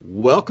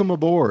Welcome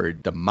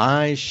aboard the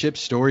My Ship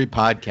Story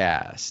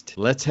podcast.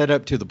 Let's head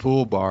up to the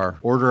pool bar,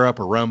 order up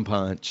a rum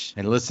punch,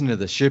 and listen to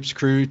the ship's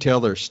crew tell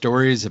their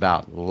stories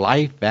about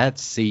life at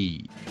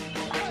sea.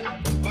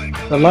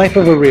 The life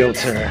of a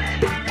realtor.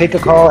 Take a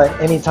call at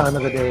any time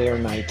of the day or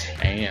night.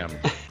 Damn,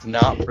 it's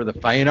not for the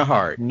faint of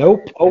heart.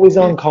 Nope, always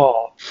on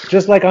call.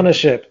 Just like on a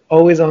ship,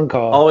 always on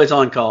call. Always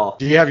on call.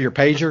 Do you have your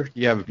pager?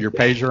 You have your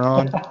pager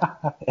on?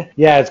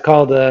 Yeah, it's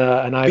called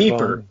an iPhone.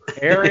 Beeper.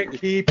 Eric,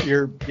 keep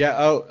your it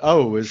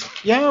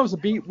was a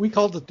beep. Did we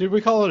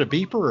call it a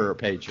beeper or a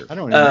pager? I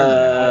don't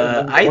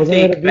remember. I Wasn't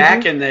it a think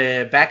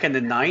beeper? back in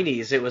the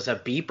 90s it was a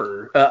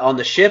beeper. On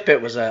the ship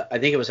I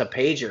think it was a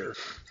pager.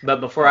 But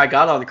before I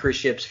got on the cruise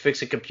ships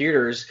fixing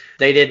computers,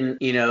 they didn't,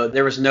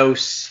 there was no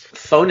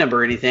phone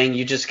number or anything.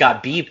 You just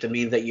got beeped. I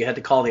mean, that you had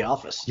to call the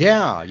office.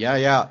 Yeah.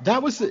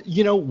 That was,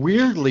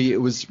 weirdly,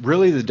 it was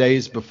really the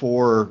days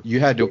before you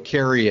had to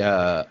carry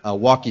a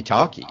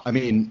walkie-talkie. I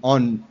mean,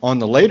 on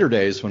the later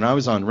days when I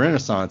was on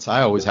Renaissance,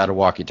 I always had a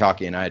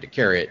walkie-talkie and I had to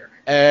carry it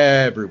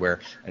everywhere,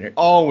 and it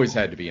always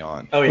had to be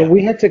on. Oh, yeah. But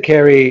we had to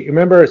carry,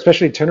 remember,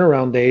 especially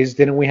turnaround days,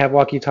 didn't we have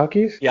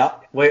walkie-talkies? Yeah.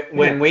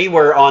 When we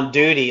were on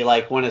duty,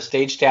 like when a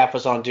stage staff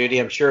was on duty,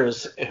 I'm sure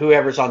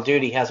whoever's on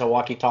duty has a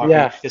walkie-talkie.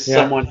 Yeah, because yeah.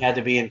 someone had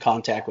to be in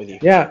contact with you.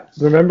 Yeah,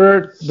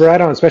 remember,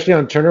 Brad, especially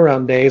on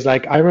turnaround days,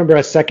 like I remember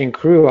as second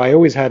crew, I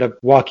always had a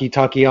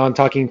walkie-talkie on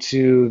talking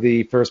to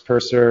the first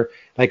purser,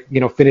 like,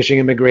 finishing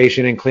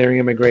immigration and clearing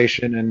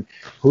immigration and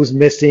who's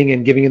missing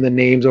and giving them the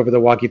names over the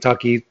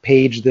walkie-talkie,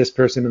 page this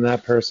person and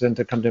that person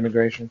to come to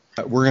immigration.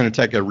 We're going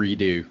to take a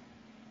redo.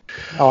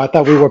 Oh, I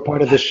thought we were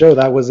part of the show.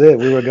 That was it.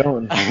 We were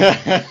going.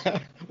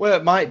 Well,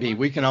 it might be.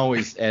 We can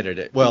always edit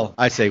it. Well,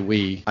 I say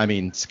we. I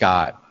mean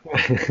Scott.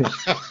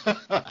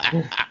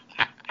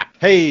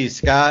 Hey,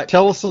 Scott,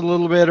 tell us a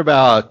little bit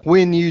about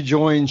when you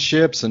joined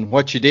ships and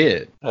what you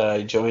did.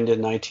 I joined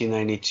in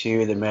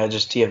 1992, the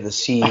Majesty of the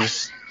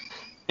Seas.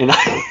 And man,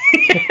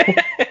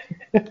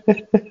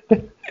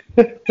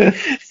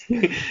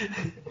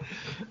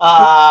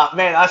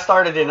 I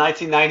started in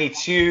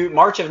 1992,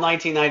 March of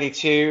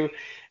 1992.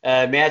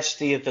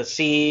 Majesty of the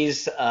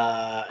Seas.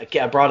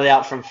 I brought it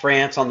out from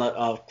France on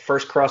the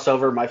first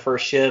crossover, my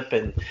first ship,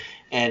 and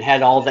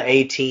had all the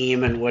A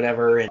team and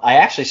whatever. And I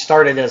actually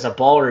started as a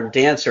ballroom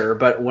dancer,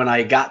 but when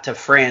I got to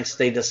France,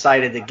 they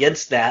decided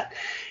against that,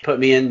 put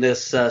me in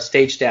this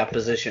stage staff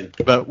position.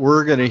 But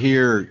we're going to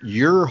hear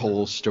your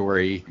whole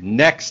story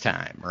next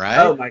time, right?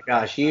 Oh my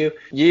gosh,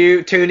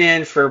 you tune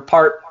in for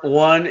part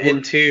 1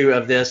 and 2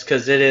 of this,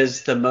 because it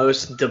is the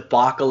most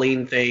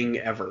debacling thing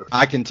ever.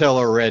 I can tell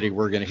already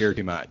we're going to hear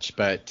too much,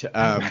 but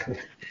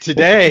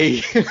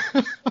today...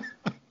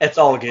 It's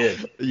all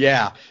good.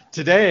 Yeah.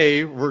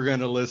 Today, we're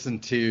going to listen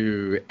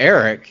to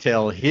Eric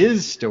tell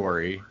his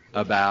story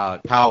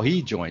about how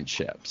he joined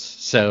ships.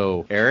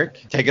 So,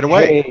 Eric, take it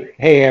away.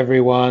 Hey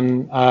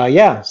everyone.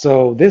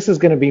 So this is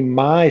going to be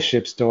my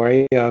ship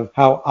story of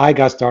how I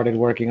got started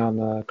working on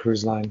the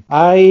cruise line.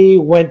 I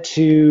went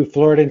to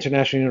Florida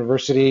International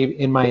University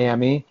in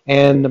Miami,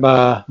 and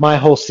my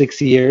whole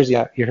 6 years,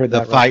 you heard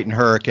that The Fighting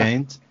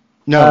Hurricanes.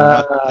 No,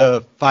 not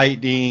the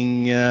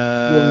Fighting... You'll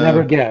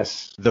never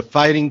guess. The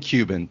Fighting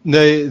Cuban.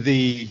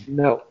 The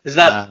No. Is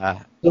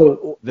that...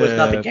 So, was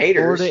not the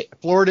Gators.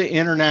 Florida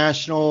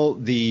International,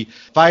 the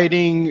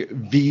Fighting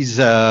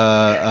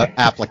Visa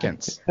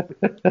applicants.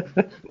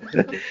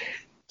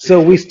 So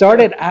we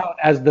started out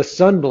as the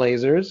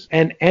Sunblazers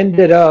and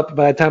ended up,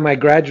 by the time I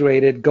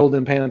graduated,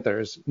 Golden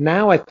Panthers.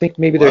 Now I think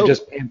maybe they're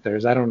just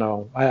Panthers. I don't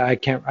know. I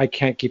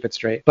can't keep it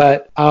straight.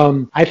 But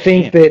I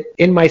think that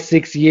in my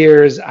 6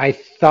 years, I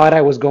thought I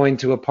was going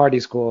to a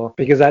party school,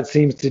 because that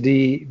seems to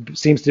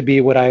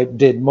be what I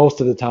did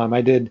most of the time.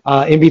 I did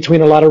in between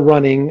a lot of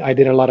running, I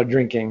did a lot of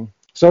drinking.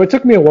 So it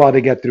took me a while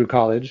to get through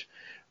college.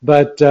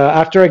 But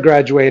after I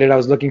graduated, I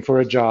was looking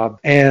for a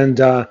job,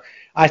 and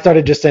I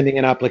started just sending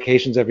in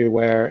applications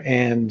everywhere.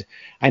 And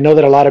I know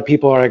that a lot of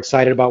people are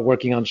excited about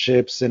working on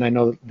ships. And I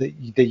know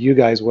that you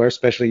guys were,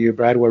 especially you,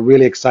 Brad, were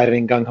really excited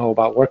and gung-ho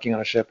about working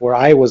on a ship, where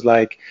I was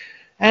like,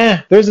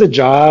 there's a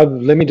job.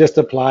 Let me just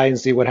apply and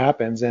see what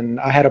happens. And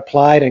I had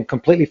applied and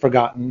completely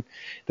forgotten.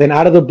 Then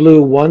out of the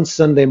blue, one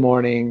Sunday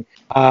morning,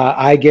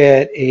 I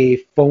get a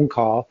phone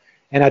call.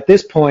 And at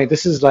this point,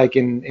 this is like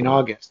in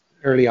August,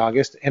 early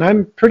August, and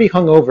I'm pretty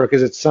hungover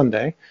because it's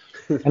Sunday.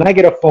 And I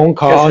get a phone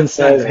call and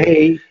says,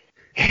 hey,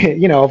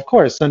 of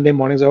course, Sunday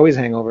mornings are always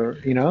hangover,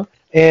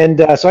 And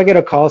so I get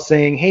a call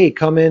saying, hey,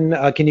 come in.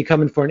 Can you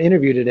come in for an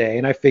interview today?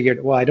 And I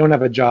figured, well, I don't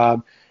have a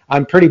job.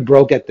 I'm pretty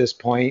broke at this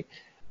point.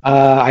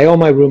 I owe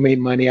my roommate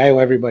money. I owe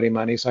everybody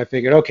money. So I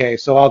figured, okay,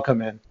 so I'll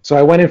come in. So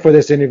I went in for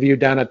this interview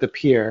down at the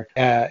pier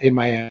in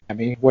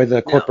Miami, where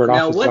the corporate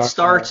office Now, what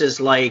starts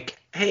is like,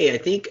 hey,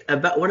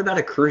 what about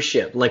a cruise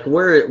ship? Like,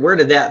 where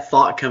did that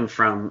thought come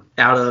from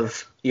out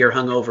of your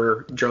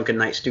hungover, drunken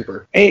night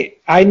stupor? Hey,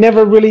 I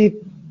never really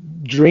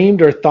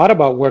dreamed or thought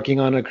about working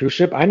on a cruise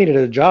ship. I needed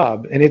a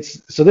job. And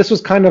so this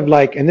was kind of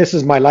like, and this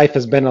is my life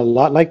has been a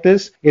lot like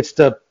this. It's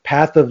the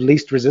path of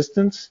least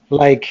resistance.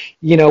 Like,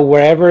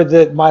 wherever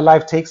my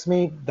life takes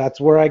me, that's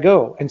where I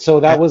go. And so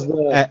that was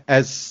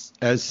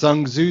as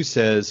Sun Tzu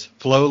says,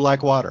 flow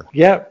like water.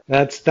 Yeah,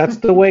 that's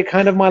the way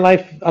kind of my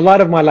life, a lot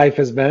of my life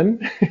has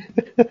been.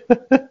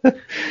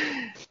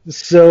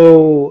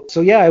 So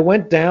yeah, I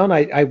went down.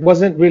 I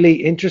wasn't really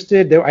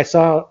interested. There, I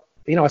saw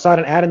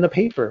an ad in the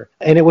paper,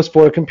 and it was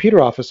for a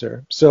computer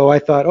officer. So I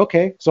thought,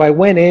 okay. So I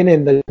went in,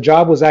 and the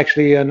job was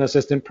actually an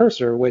assistant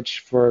purser,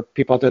 which for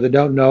people out there that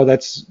don't know,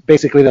 that's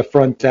basically the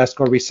front desk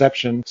or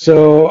reception.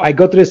 So I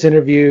go through this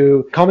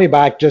interview, call me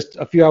back just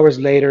a few hours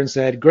later and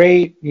said,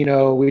 great,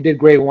 we did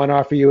great. We want to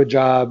offer you a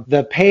job.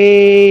 The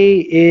pay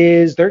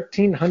is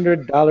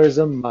 $1,300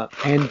 a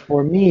month. And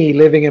for me,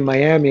 living in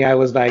Miami, I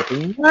was like,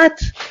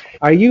 what?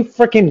 Are you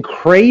freaking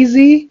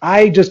crazy?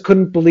 I just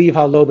couldn't believe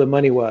how low the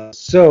money was.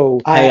 So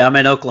I'm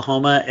in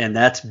Oklahoma, and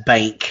that's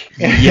bank.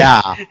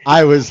 Yeah,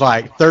 I was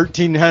like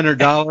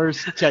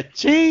 $1,300.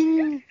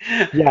 Cha-ching.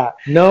 Yeah,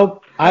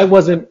 nope. I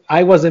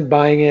wasn't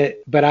buying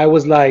it, but I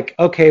was like,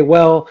 okay,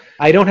 well,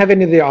 I don't have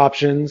any of the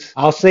options.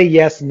 I'll say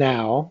yes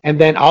now,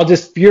 and then I'll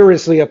just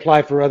furiously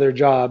apply for other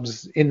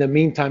jobs in the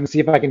meantime, see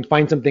if I can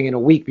find something in a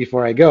week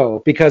before I go,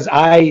 because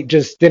I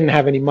just didn't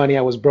have any money.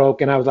 I was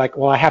broke, and I was like,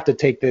 well, I have to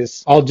take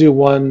this. I'll do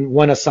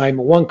one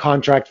assignment, one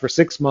contract for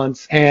 6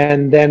 months,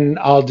 and then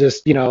I'll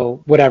just,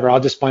 whatever. I'll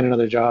just find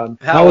another job.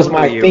 That was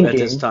my thinking at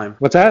this time.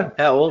 What's that?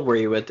 How old were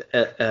you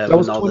I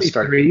was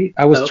 23.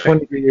 I was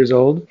 23 years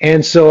old,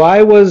 and so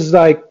I was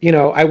like,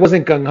 I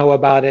wasn't gung-ho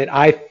about it.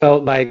 I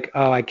felt like,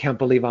 oh, I can't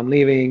believe I'm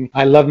leaving.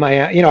 I love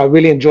Miami. I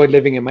really enjoyed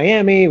living in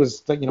Miami. It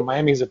was like,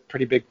 Miami is a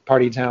pretty big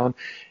party town.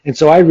 And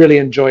so I really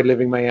enjoyed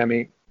living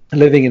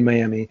in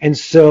Miami. And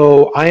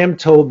so I am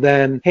told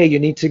then, hey, you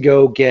need to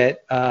go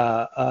get,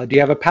 do you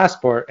have a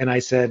passport? And I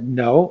said,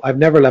 no, I've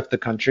never left the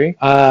country.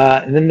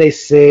 And then they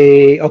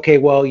say, okay,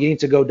 well, you need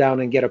to go down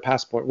and get a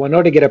passport. Well, in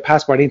order to get a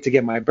passport, I need to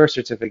get my birth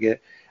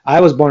certificate.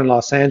 I was born in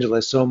Los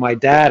Angeles, so my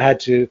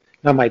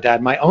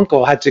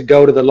uncle had to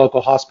go to the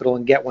local hospital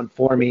and get one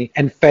for me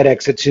and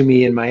FedEx it to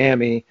me in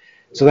Miami.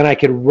 So then I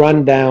could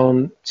run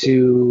down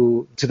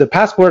to the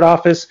passport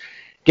office,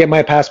 get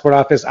my passport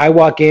office. I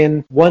walk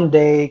in one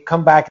day,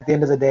 come back at the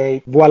end of the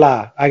day,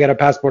 voila, I got a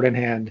passport in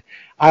hand.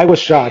 I was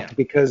shocked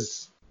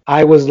because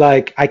I was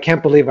like, I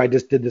can't believe I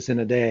just did this in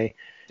a day.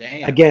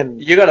 Damn. Again,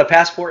 you got a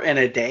passport in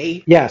a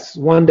day? Yes,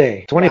 one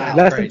day.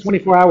 Less than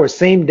 24 hours,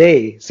 same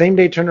day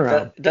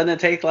turnaround. Doesn't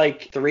it take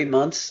like 3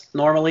 months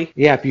normally?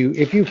 Yeah,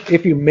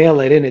 if you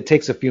mail it in, it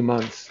takes a few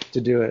months to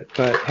do it.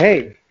 But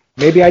hey,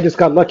 maybe I just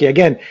got lucky.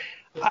 Again,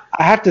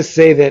 I have to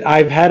say that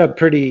I've had a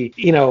pretty,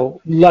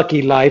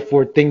 lucky life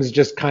where things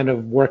just kind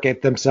of work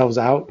it themselves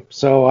out.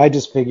 So I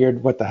just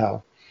figured, what the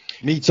hell?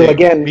 Me too. So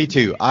again, me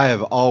too. I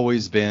have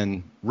always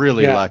been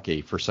really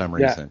lucky for some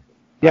reason.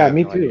 Yeah,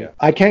 me too. Idea.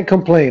 I can't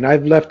complain.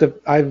 I've lived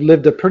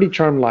a pretty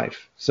charmed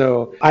life.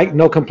 So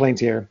no complaints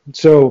here.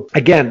 So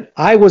again,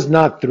 I was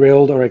not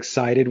thrilled or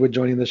excited with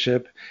joining the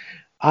ship.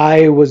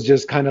 I was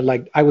just kind of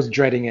like, I was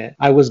dreading it.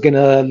 I was going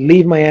to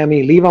leave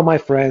Miami, leave all my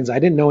friends. I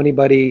didn't know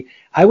anybody.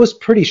 I was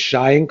pretty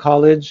shy in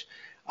college.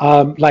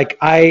 I'm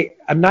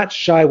not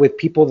shy with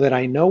people that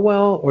I know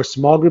well or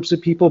small groups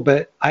of people,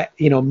 but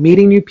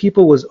meeting new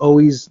people was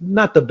always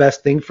not the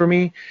best thing for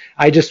me.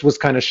 I just was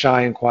kind of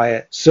shy and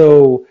quiet.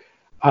 So,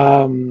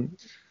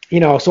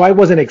 so I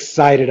wasn't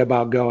excited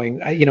about going.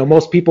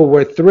 Most people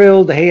were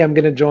thrilled. Hey, I'm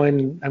going to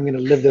join. I'm going to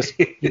live this,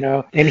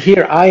 and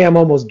here I am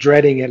almost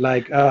dreading it.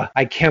 Like,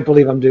 I can't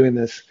believe I'm doing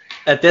this.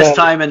 At this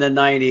time in the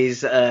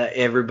 90s,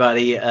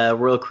 everybody,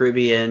 Royal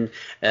Caribbean,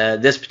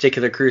 this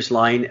particular cruise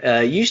line,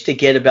 used to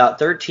get about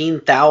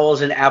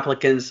 13,000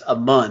 applicants a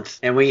month.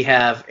 And we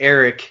have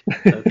Eric.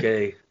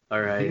 Okay. All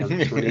right.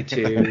 I'm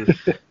 22.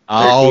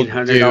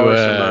 $1,300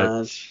 a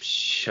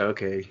month.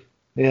 Okay.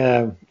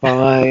 Yeah,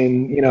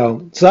 fine.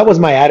 So that was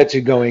my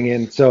attitude going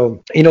in.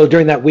 So,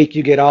 during that week,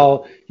 you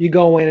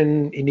go in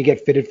and you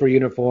get fitted for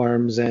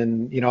uniforms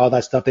and, all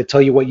that stuff. They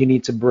tell you what you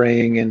need to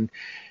bring. And,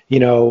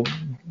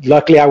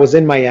 luckily I was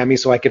in Miami,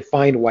 so I could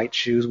find white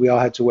shoes. We all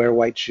had to wear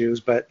white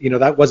shoes, but,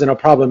 that wasn't a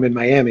problem in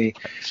Miami.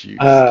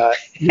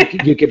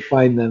 You could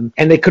find them.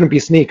 And they couldn't be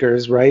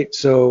sneakers, right?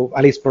 So,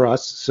 at least for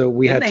us. So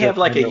we had to. They have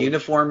like a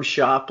uniform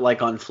shop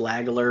like on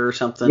Flagler or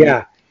something?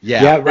 Yeah.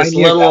 Right. This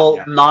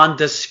little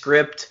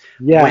nondescript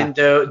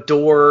window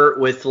door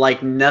with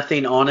like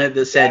nothing on it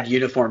that said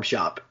uniform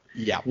shop.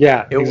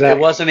 Exactly. It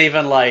wasn't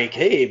even like,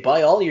 hey,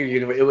 buy all your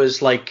uniform. It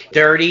was like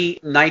dirty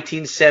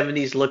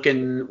 1970s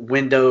looking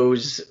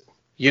Windows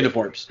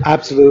uniforms.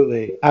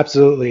 Absolutely.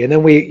 And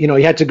then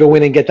you had to go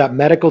in and get that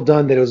medical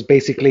done. That it was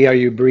basically, are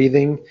you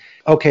breathing?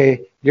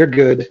 Okay, you're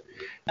good.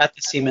 At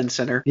the Seaman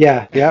Center.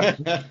 Yeah.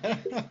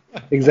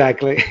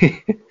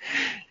 Exactly.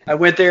 I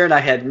went there and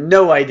I had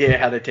no idea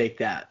how to take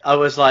that. I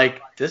was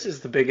like, this is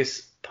the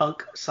biggest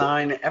punk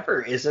sign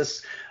ever. Is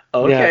this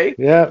okay?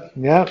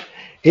 Yeah.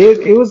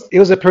 It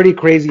was a pretty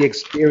crazy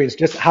experience,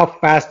 just how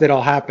fast it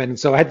all happened.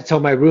 So I had to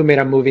tell my roommate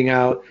I'm moving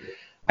out.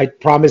 I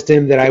promised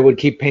him that I would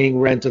keep paying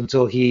rent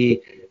until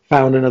he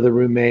found another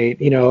roommate,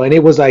 and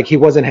it was like he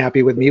wasn't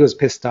happy with me. He was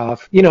pissed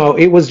off.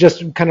 It was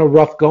just kind of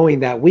rough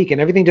going that week,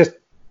 and everything just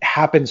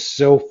happened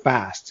so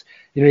fast.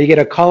 You get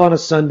a call on a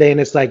Sunday and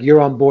it's like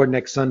you're on board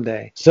next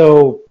Sunday.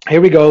 So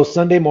here we go,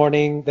 Sunday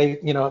morning. They,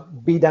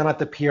 be down at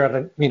the pier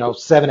at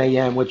 7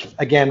 a.m. Which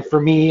again for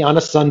me on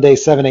a Sunday,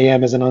 7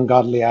 a.m. is an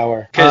ungodly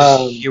hour.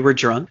 Because you were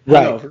drunk,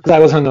 right? Because I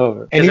was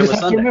hungover. And you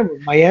just have to remember,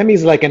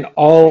 Miami's like an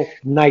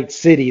all-night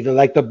city.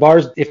 The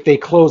bars, if they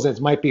close, it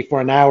might be for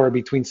an hour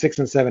between 6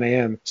 and 7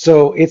 a.m.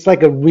 So it's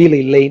like a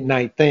really late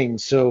night thing.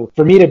 So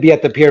for me to be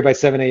at the pier by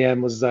 7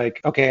 a.m. was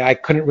like, okay, I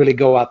couldn't really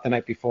go out the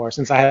night before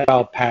since I had it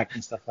all packed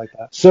and stuff like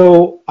that.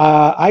 So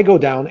I go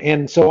down,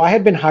 and so I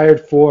had been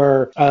hired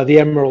for the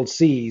Emerald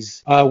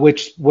Seas,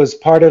 which was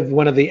part of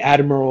one of the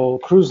Admiral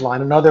cruise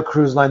line, another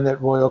cruise line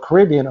that Royal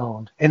Caribbean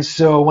owned. And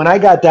so when I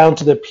got down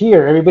to the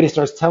pier, everybody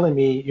starts telling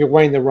me, you're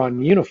wearing the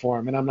wrong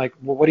uniform. And I'm like,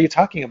 well, what are you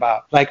talking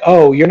about? Like,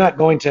 oh, you're not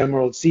going to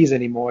Emerald Seas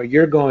anymore.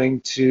 You're going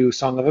to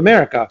Song of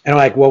America. And I'm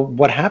like, well,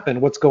 what happened?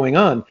 What's going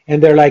on?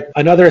 And they're like,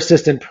 another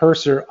assistant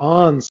purser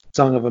on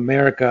Song of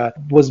America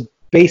was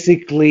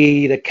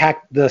basically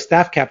the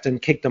staff captain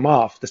kicked him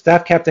off. The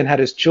staff captain had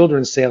his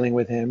children sailing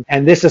with him,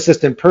 and this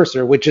assistant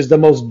purser, which is the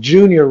most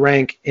junior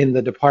rank in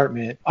the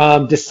department,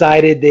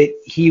 decided that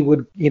he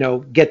would,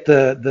 get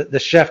the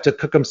chef to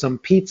cook him some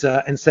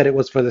pizza and said it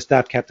was for the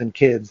staff captain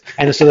kids.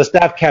 And so the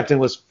staff captain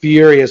was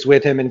furious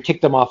with him and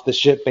kicked him off the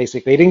ship.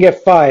 Basically, he didn't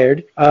get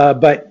fired,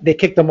 but they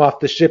kicked him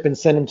off the ship and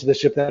sent him to the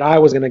ship that I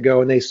was going to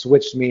go, and they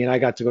switched me, and I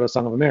got to go to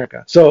Song of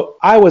America. So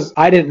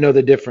I didn't know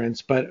the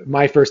difference, but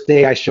my first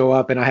day I show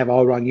up and I have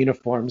all wrong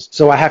uniforms,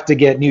 so I have to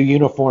get new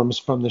uniforms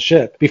from the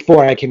ship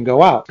before I can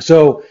go out.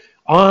 So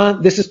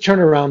this is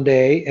turnaround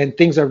day, and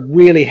things are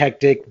really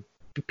hectic.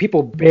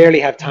 People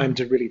barely have time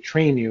to really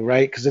train you,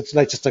 right? Because it's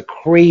like just a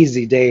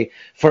crazy day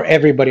for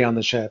everybody on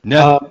the ship.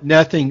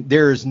 Nothing.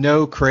 There is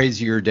no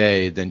crazier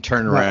day than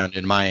turnaround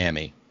in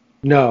Miami.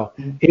 No,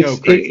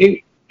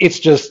 it's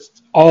just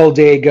all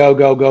day go,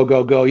 go, go,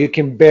 go, go. You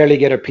can barely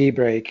get a pee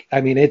break. I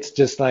mean, it's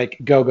just like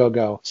go, go,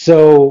 go.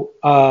 So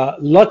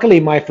luckily,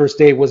 my first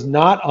day was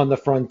not on the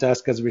front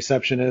desk as a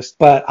receptionist,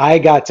 but I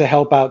got to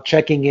help out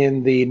checking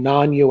in the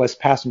non-U.S.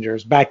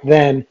 passengers. Back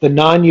then, the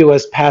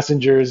non-U.S.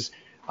 passengers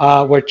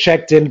were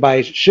checked in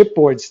by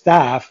shipboard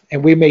staff,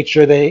 and we made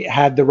sure they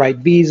had the right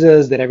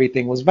visas, that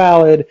everything was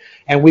valid,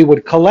 and we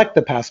would collect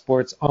the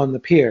passports on the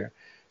pier.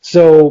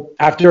 So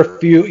after a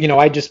few,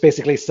 I just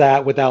basically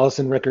sat with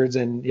Allison Rickards,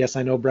 and yes,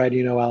 I know, Brad,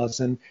 you know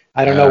Allison.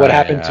 I don't know what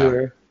happened to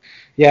her.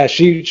 Yeah,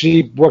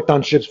 she worked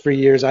on ships for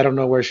years. I don't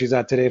know where she's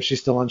at today, if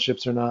she's still on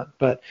ships or not.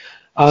 But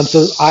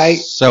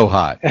so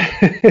hot.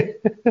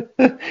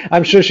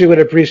 I'm sure she would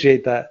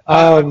appreciate that.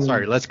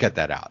 Sorry, let's cut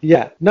that out.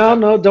 Yeah,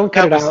 no, don't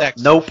cut it out.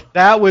 Sexist. Nope.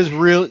 That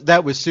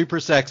was super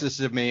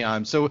sexist of me.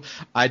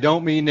 I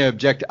don't mean to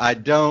object. I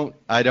don't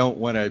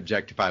want to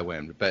objectify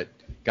women, but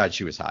God,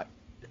 she was hot.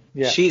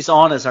 Yeah. She's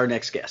on as our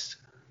next guest.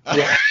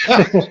 Yeah.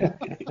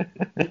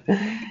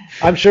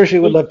 I'm sure she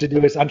would love to do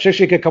this. I'm sure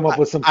she could come up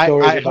with some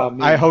stories about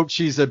me. I hope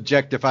she's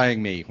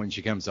objectifying me when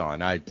she comes on.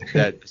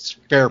 That's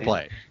fair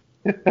play.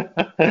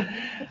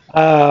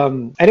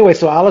 Anyway,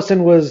 so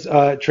Allison was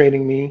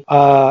training me.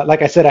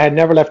 Like I said, I had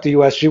never left the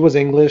U.S. She was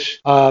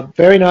English.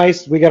 Very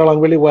nice. We got along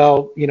really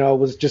well.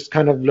 Was just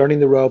kind of learning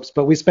the ropes.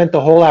 But we spent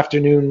the whole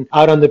afternoon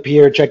out on the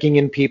pier checking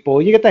in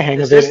people. You get the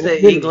hang of it. Is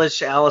this the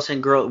English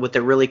Allison girl with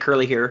the really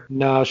curly hair?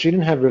 No, she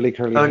didn't have really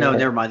curly hair. Oh, no,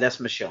 never mind.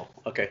 That's Michelle.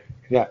 Okay.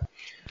 Yeah.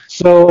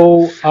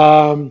 So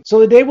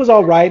the day was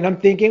all right, and I'm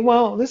thinking,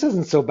 well, this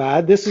isn't so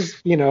bad. This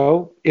is,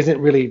 isn't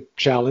really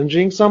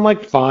challenging. So I'm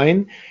like,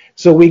 fine.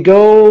 So we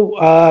go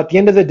at the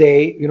end of the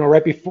day,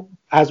 right before,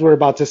 as we're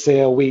about to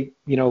sail, we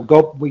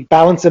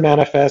balance the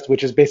manifest,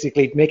 which is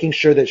basically making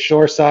sure that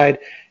shoreside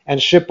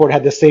and shipboard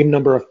had the same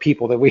number of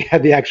people, that we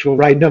had the actual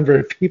right number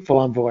of people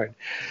on board.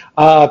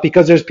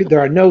 Because there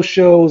are no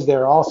shows,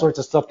 there are all sorts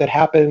of stuff that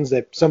happens,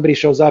 that somebody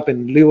shows up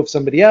in lieu of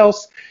somebody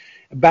else.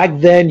 Back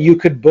then, you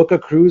could book a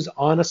cruise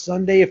on a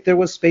Sunday if there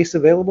was space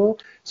available.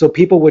 So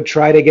people would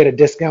try to get a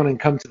discount and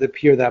come to the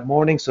pier that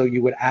morning. So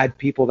you would add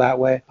people that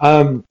way.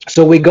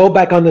 So we go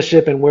back on the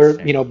ship, and we're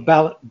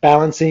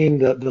balancing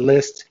the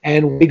list.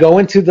 And we go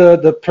into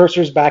the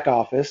purser's back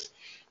office,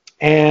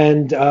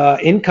 and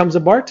in comes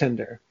a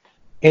bartender.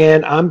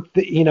 And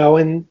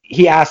and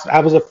he asked,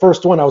 I was the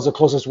first one, I was the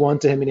closest one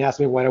to him, and he asked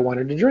me what I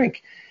wanted to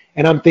drink.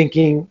 And I'm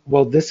thinking,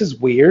 well, this is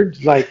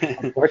weird. Like,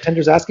 a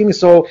bartender's asking me.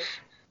 So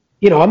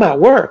I'm at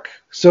work.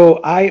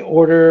 So I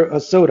order a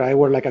soda. I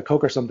order like a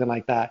Coke or something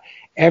like that.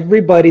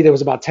 Everybody, there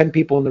was about 10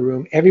 people in the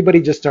room.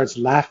 Everybody just starts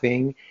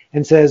laughing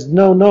and says,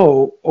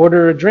 no,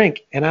 order a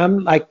drink. And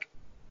I'm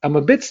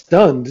a bit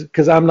stunned,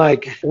 because I'm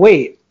like,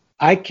 wait,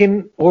 I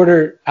can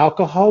order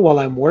alcohol while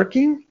I'm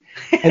working?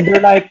 And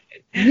they're like,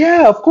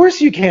 yeah, of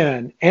course you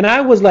can. And I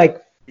was like,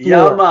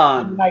 yeah,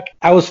 man.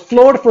 I was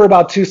floored for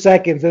about 2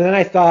 seconds, and then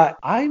I thought,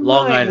 I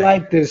might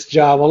like this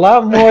job a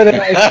lot more than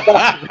I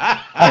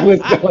thought I was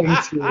going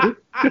to.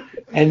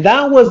 And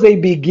that was a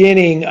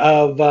beginning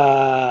of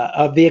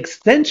the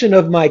extension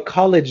of my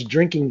college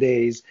drinking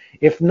days,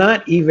 if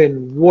not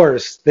even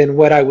worse than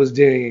what I was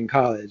doing in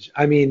college.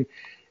 I mean,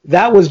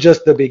 that was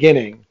just the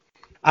beginning.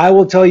 I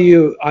will tell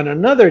you on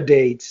another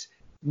date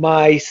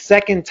my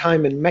second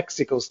time in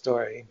Mexico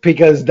story,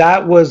 because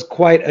that was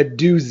quite a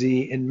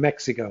doozy in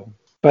Mexico.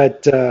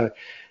 But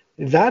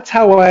that's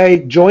how I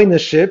joined the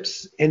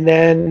ships. And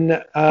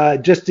then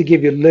just to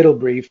give you a little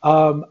brief,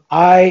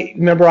 I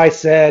remember I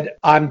said,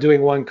 I'm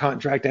doing one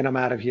contract and I'm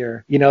out of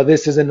here. You know,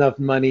 this is enough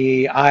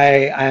money.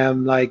 I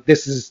am like,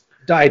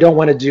 I don't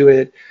want to do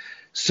it.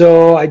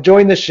 So I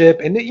joined the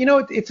ship, and you know,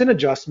 it's an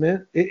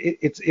adjustment.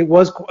 It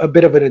was a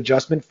bit of an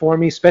adjustment for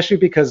me, especially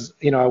because,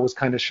 you know, I was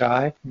kind of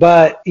shy.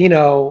 But, you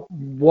know,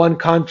 one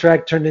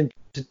contract turned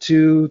into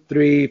 2,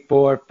 3,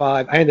 4,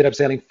 5. I ended up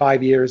sailing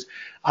 5 years.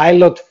 I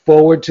looked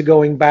forward to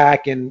going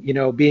back and, you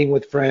know, being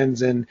with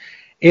friends, and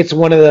it's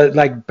one of the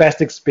like best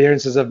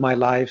experiences of my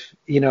life.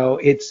 You know,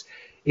 it's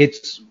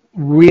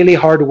really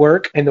hard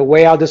work, and the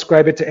way I'll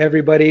describe it to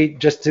everybody,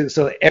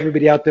 so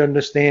everybody out there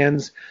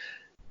understands.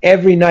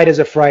 Every night is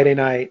a Friday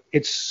night.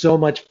 It's so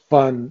much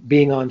fun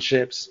being on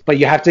ships, but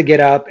you have to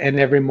get up, and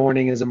every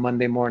morning is a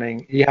Monday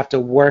morning. You have to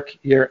work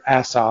your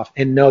ass off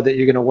and know that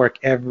you're going to work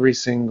every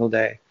single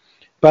day.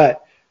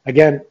 But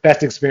again,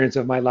 best experience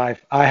of my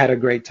life. I had a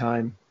great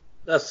time.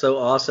 That's so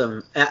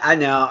awesome. I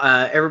know,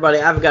 everybody,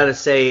 I've got to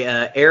say,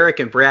 Eric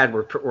and Brad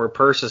were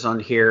purses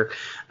on here.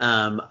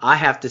 I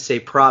have to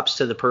say props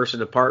to the purser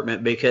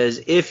department,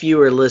 because if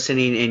you are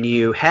listening and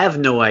you have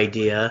no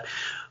idea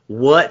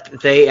what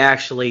they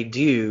actually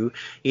do,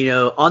 you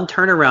know, on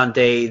turnaround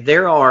day,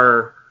 there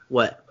are,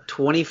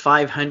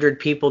 2,500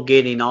 people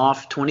getting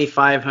off,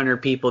 2,500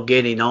 people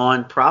getting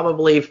on,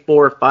 probably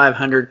 400 or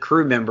 500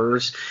 crew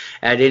members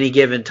at any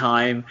given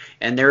time.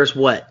 And there's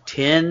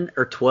 10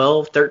 or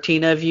 12,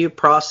 13 of you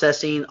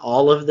processing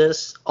all of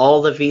this,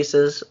 all the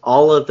visas,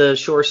 all of the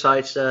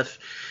shoreside stuff.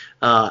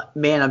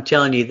 Man, I'm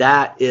telling you,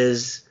 that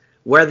is,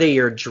 whether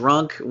you're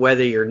drunk,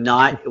 whether you're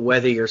not,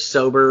 whether you're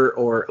sober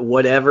or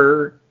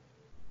whatever,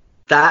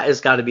 that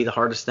has got to be the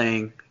hardest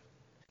thing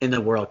in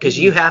the world, because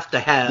you have to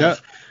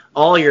have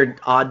all your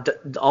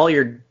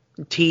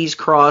T's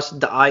crossed,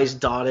 the I's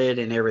dotted,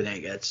 and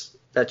everything.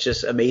 That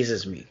just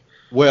amazes me.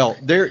 Well,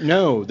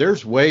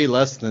 there's way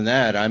less than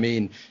that. I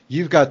mean,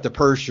 you've got the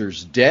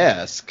purser's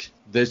desk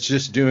that's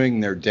just doing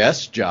their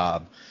desk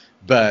job,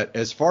 but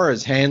as far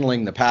as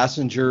handling the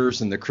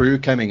passengers and the crew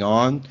coming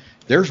on,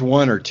 there's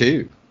one or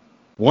two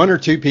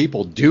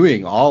people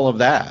doing all of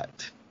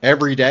that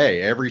every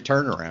day, every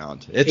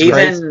turnaround. It's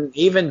crazy.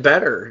 Even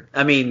better.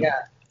 I mean,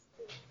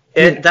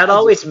 that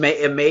always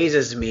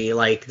amazes me,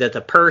 like that the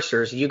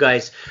pursers, you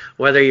guys,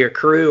 whether you're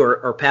crew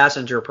or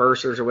passenger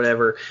pursers or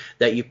whatever,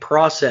 that you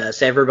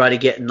process everybody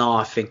getting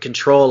off and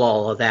control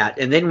all of that.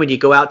 And then when you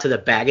go out to the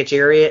baggage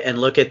area and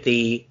look at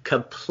the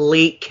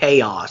complete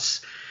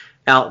chaos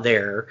out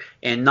there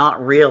and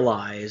not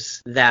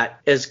realize that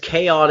as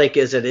chaotic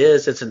as it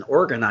is, it's an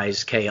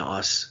organized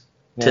chaos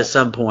to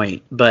some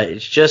point. But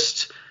it's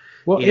just...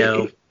 Well,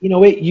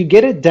 you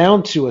get it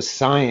down to a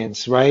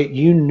science, right?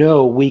 You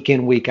know, week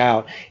in, week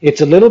out.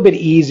 It's a little bit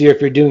easier if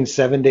you're doing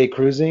 7-day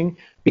cruising,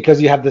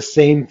 because you have the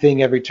same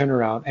thing every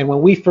turnaround. And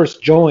when we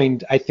first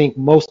joined, I think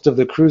most of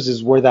the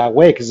cruises were that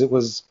way,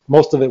 because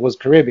most of it was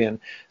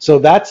Caribbean.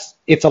 So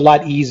it's a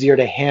lot easier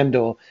to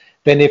handle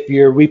than if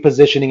you're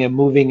repositioning and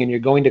moving and you're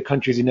going to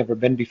countries you've never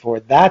been before.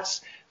 That's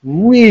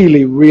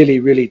really, really,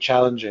 really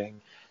challenging.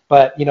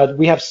 But, you know,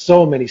 we have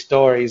so many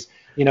stories,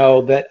 you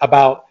know, that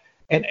about...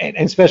 And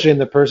especially in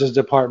the purses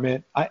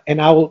department, I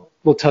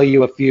will tell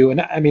you a few,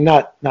 and I mean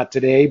not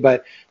today,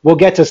 but we'll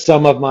get to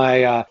some of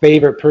my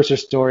favorite purser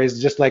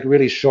stories, just like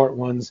really short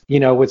ones,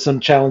 you know, with some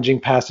challenging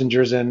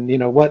passengers and, you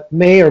know, what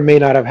may or may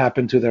not have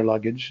happened to their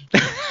luggage.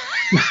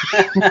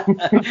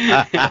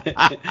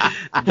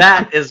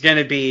 That is going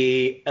to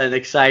be an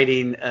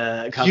exciting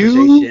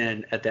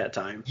conversation at that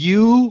time.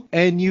 You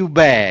and you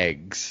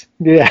bags.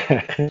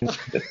 Yeah.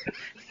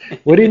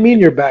 What do you mean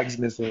your bag's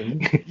missing?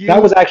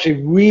 That was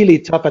actually really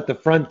tough at the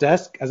front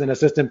desk as an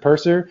assistant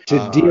purser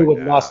to deal with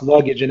lost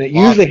luggage. And it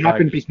usually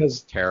happened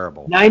because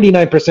terrible.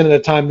 99% of the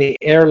time the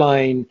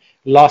airline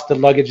lost the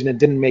luggage and it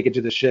didn't make it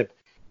to the ship.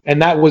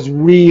 And that was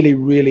really,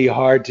 really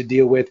hard to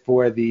deal with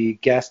for the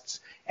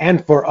guests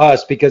and for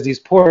us, because these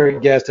poor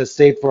guests have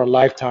saved for a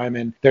lifetime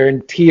and they're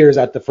in tears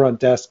at the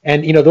front desk.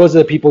 And, you know, those are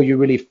the people you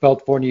really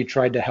felt for and you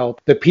tried to help.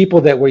 The people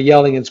that were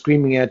yelling and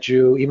screaming at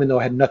you, even though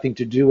it had nothing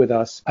to do with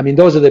us. I mean,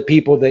 those are the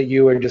people that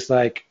you were just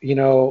like, you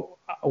know,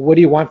 what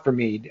do you want from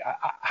me?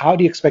 How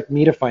do you expect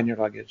me to find your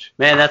luggage?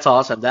 Man, that's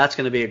awesome. That's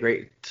going to be a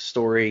great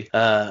story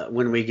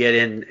when we get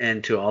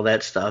into all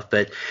that stuff.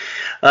 But,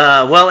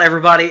 well,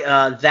 everybody,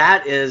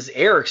 that is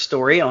Eric's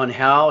story on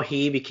how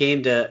he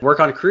became to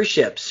work on cruise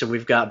ships. So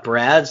we've got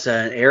Brad's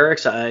and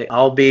Eric's.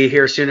 I'll be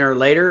here sooner or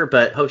later,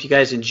 but hope you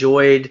guys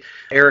enjoyed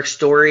Eric's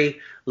story.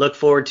 Look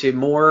forward to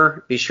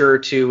more. Be sure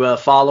to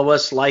follow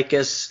us, like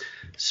us,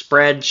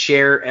 spread,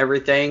 share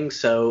everything.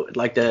 So I'd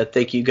like to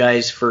thank you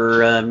guys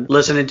for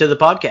listening to the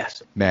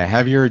podcast. May I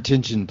have your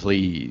attention,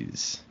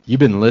 please? You've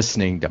been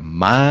listening to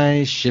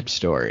My Ship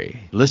Story.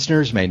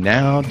 Listeners may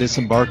now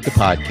disembark the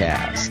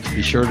podcast.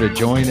 Be sure to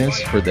join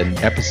us for the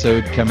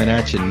episode coming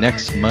at you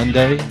next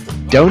Monday.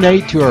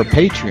 Donate to our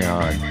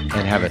Patreon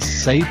and have a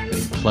safe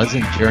and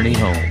pleasant journey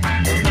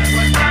home.